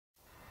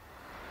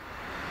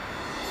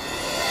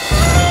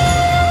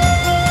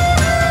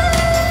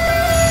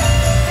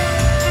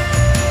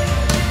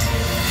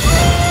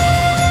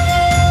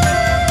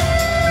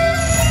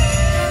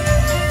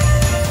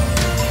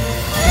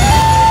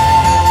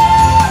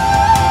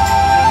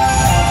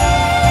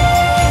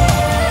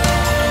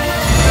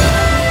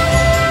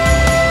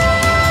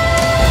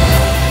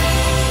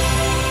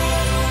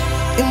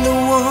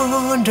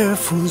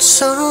beautiful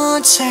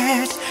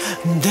sunset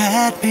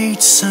that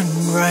made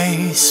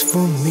sunrise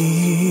for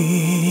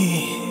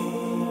me.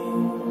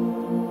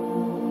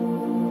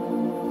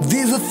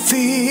 We were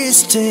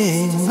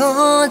feasting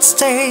on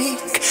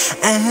steak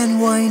and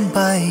wine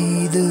by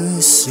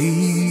the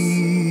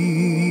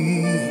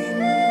sea,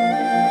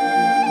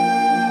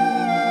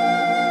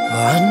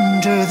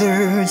 under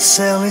the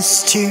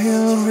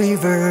celestial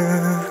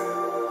river,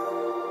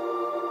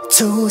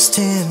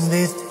 toasting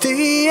with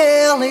the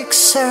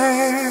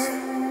elixir.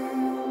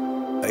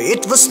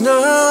 It was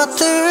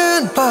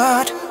nothing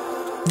but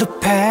the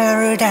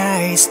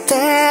paradise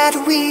that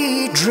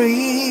we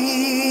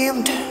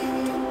dreamed.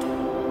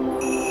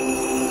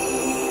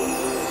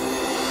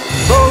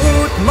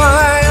 Both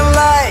my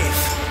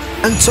life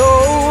and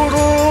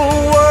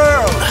total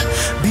world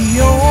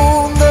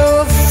beyond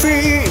the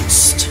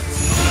feast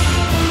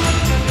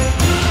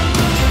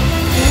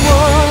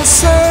was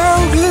so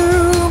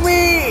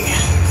gloomy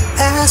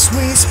as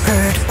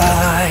whispered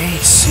by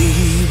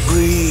sea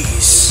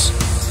breeze.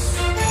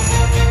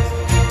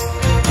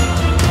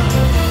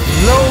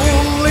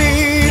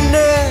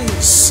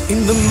 Loneliness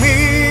in the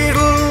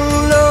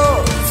middle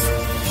of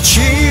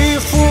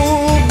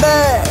cheerful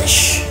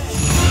bash,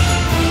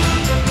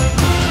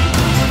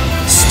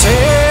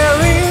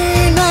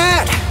 staring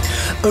at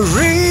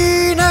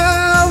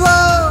arena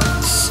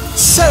was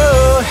so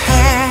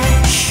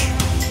harsh.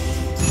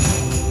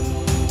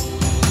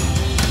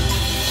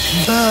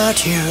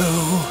 But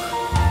your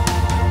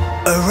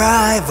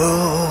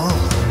arrival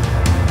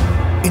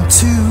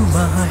into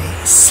my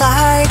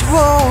sight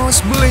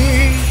was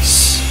bliss.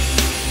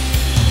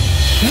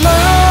 Lovina,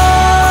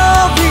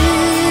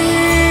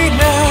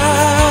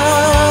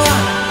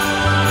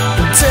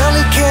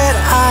 delicate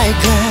eye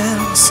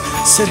glance,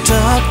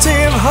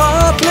 seductive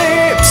hot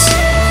lips.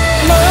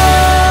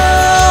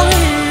 Lovina,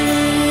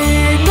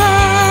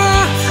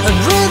 and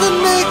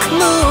rhythmic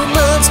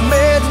movements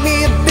made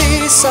me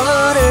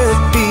besotted.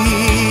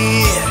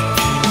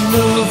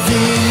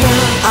 Lovina,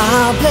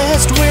 I'm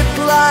blessed with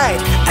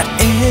light at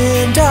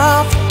end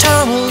of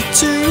tunnel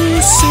to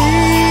see.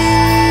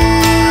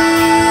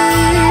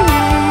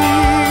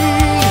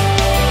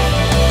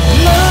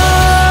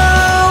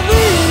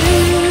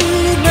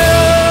 Lovina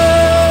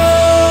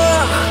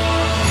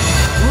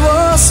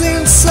was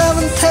in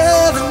seventh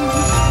heaven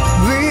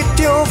with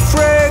your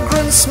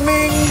fragrance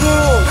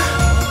mingled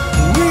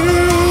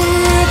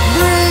with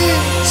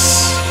bliss.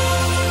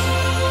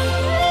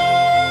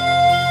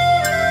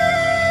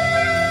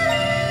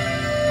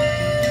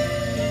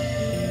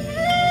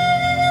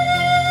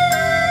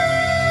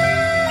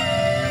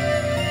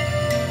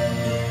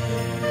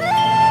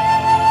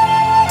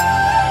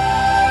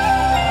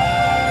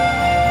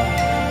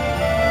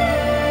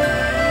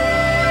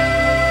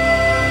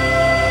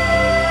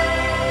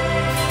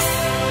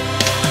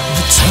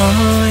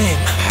 Time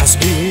has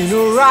been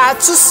alright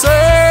to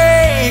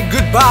say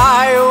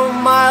goodbye, oh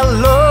my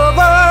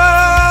lover,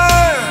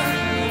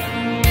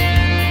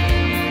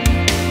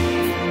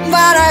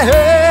 but our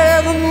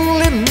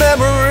heavenly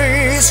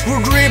memories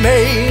would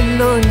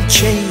remain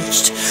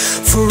unchanged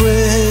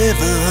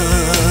forever.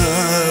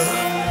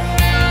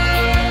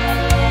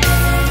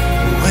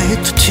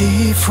 With the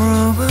tea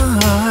from our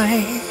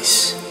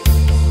eyes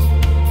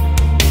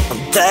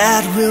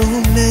that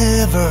will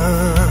never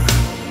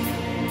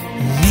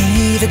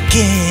meet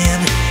again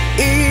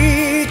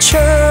each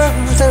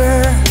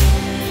other.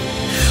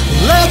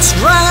 Let's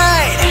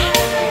write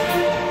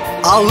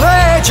our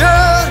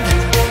legend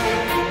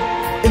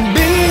in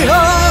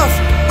behalf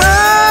of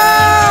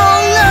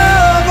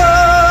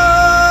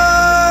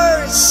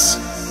lovers.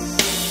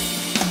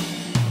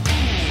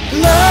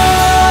 Lovina,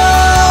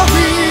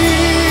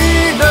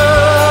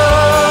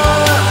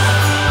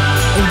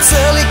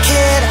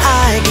 delicate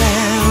eye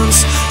glance,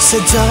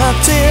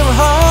 seductive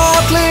heart.